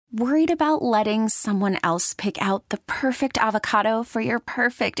Worried about letting someone else pick out the perfect avocado for your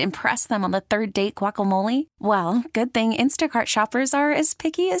perfect impress them on the third date guacamole? Well, good thing Instacart shoppers are as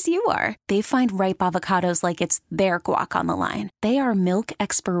picky as you are. They find ripe avocados like it's their guac on the line. They are milk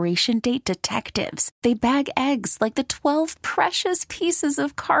expiration date detectives. They bag eggs like the 12 precious pieces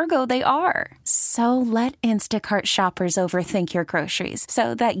of cargo they are. So let Instacart shoppers overthink your groceries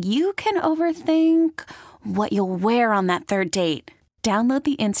so that you can overthink what you'll wear on that third date. Download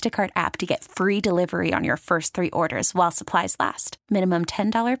the Instacart app to get free delivery on your first 3 orders while supplies last. Minimum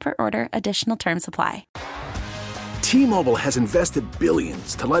 $10 per order. Additional terms apply. T-Mobile has invested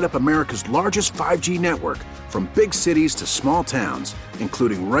billions to light up America's largest 5G network, from big cities to small towns,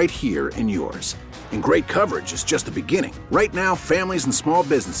 including right here in yours. And great coverage is just the beginning. Right now, families and small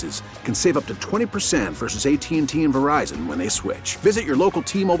businesses can save up to 20% versus AT&T and Verizon when they switch. Visit your local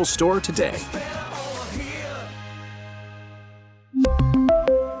T-Mobile store today.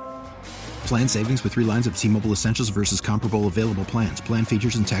 Plan savings with 3 lines of T-Mobile Essentials versus comparable available plans. Plan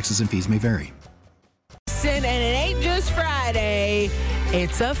features and taxes and fees may vary. And it ain't just Friday,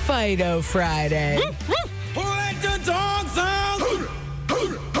 it's a Fido Friday. Who let the dogs out? Who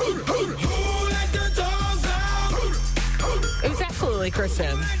let the dogs out? It was absolutely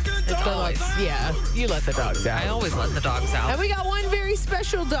Kristen. It's been like, yeah, you let the dogs out. I always let the dogs out. And we got one very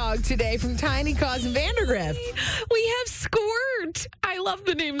special dog today from Tiny Cause in Vandergrift. We have Squirt. I love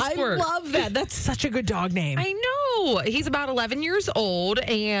the name Squirt. I love that. That's such a good dog name. I know. He's about 11 years old,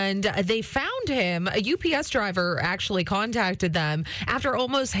 and they found him. A UPS driver actually contacted them after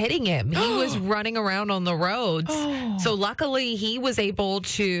almost hitting him. He was running around on the roads. So luckily, he was able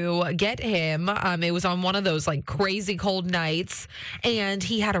to get him. It was on one of those like crazy cold nights, and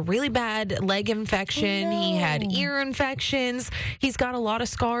he had a really bad leg infection. He had ear infections. He's got a lot of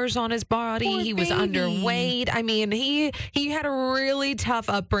scars on his body. Poor he was baby. underweight. I mean, he had a really tough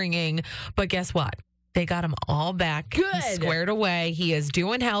upbringing, but guess what? They got him all back. Good. He's squared away. He is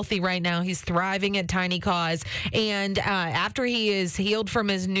doing healthy right now. He's thriving at Tiny Cause. And after he is healed from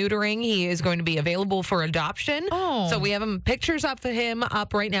his neutering, he is going to be available for adoption. Oh. So we have pictures of him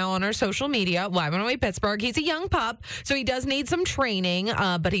up right now on our social media. Y108 Pittsburgh. He's a young pup, so he does need some training,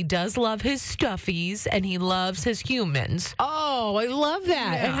 but he does love his stuffies, and he loves his humans. Oh, I love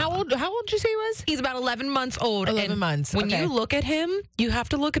that. Yeah. And how old did you say he was? He's about 11 months old. 11 and months. When Okay. you look at him, you have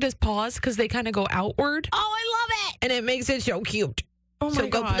to look at his paws because they kind of go outward. Oh, I love it. And it makes it so cute. Oh my So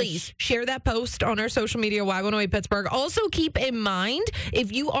go gosh. please share that post on our social media, Y108 Pittsburgh. Also keep in mind,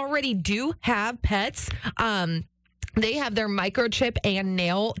 if you already do have pets, they have their microchip and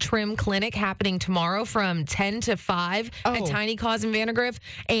nail trim clinic happening tomorrow from 10 to 5 at Tiny Cause in Vandergrift.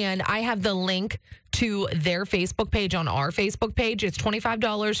 And I have the link to their Facebook page on our Facebook page. It's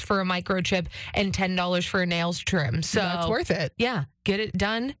 $25 for a microchip and $10 for a nails trim. So That's worth it. yeah, get it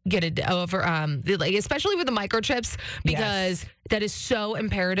done. Get it over. Like, especially with the microchips, because that is so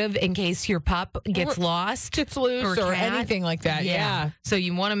imperative in case your pup gets lost, Gets loose or cat. anything like that. Yeah. So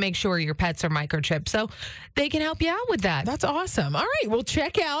you want to make sure your pets are microchipped, so they can help you out with that. That's awesome. All right. Well,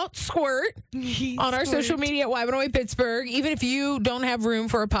 check out Squirt on our social media at Y108 Pittsburgh. Even if you don't have room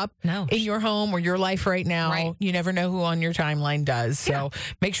for a pup in your home or your life right now, you never know who on your timeline does. So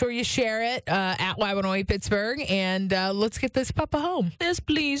make sure you share it at Y108 Pittsburgh, and let's get this pup a home. Yes,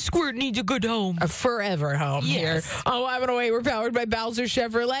 please. Squirt needs a good home. A forever home here. On Y108, we're powered by Bowser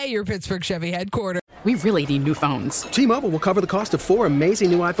Chevrolet, your Pittsburgh Chevy headquarters. We really need new phones. T-Mobile will cover the cost of 4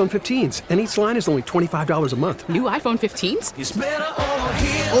 amazing new iPhone 15s, and each line is only $25 a month. New iPhone 15s? It's better over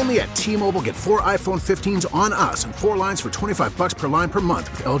here. Only at T-Mobile, get 4 iPhone 15s on us and 4 lines for $25 per line per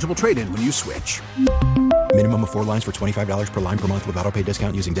month with eligible trade-in when you switch. Minimum of 4 lines for $25 per line per month with autopay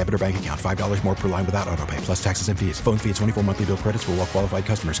discount using debit or bank account. $5 more per line without autopay, plus taxes and fees. Phone fee at 24 monthly bill credits for well-qualified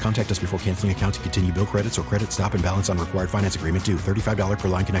customers. Contact us before canceling account to continue bill credits or credit stop and balance on required finance agreement due. $35 per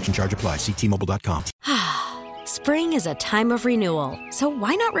line connection charge applies. See T-Mobile.com. Spring is a time of renewal, so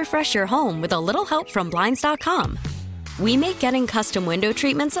why not refresh your home with a little help from Blinds.com? We make getting custom window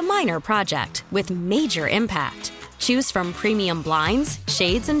treatments a minor project with major impact. Choose from premium blinds,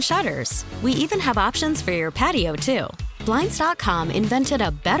 shades, and shutters. We even have options for your patio, too. Blinds.com invented a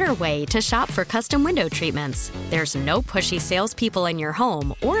better way to shop for custom window treatments. There's no pushy salespeople in your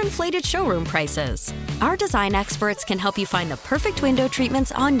home or inflated showroom prices. Our design experts can help you find the perfect window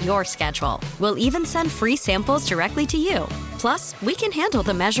treatments on your schedule. We'll even send free samples directly to you. Plus, we can handle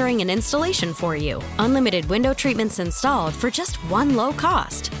the measuring and installation for you. Unlimited window treatments installed for just one low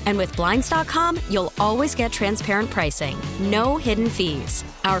cost. And with Blinds.com, you'll always get transparent pricing. No hidden fees.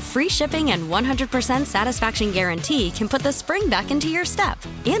 Our free shipping and 100% satisfaction guarantee can put the spring back into your step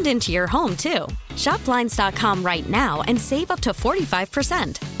and into your home, too. Shop Blinds.com right now and save up to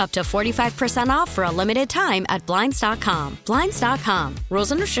 45%. Up to 45% off for a limited time at Blinds.com. Blinds.com.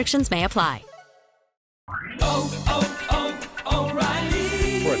 Rules and restrictions may apply.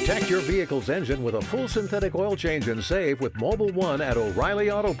 O'Reilly. Protect your vehicle's engine with a full synthetic oil change and save with Mobil 1 at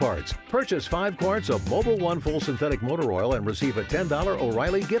O'Reilly Auto Parts. Purchase 5 quarts of Mobil 1 full synthetic motor oil and receive a $10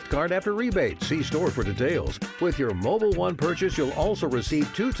 O'Reilly gift card after rebate. See store for details. With your Mobil 1 purchase, you'll also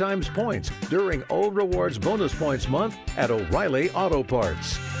receive 2 times points during Old Rewards Bonus Points Month at O'Reilly Auto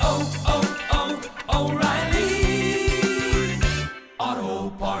Parts. O'Reilly Auto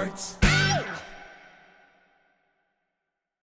Parts.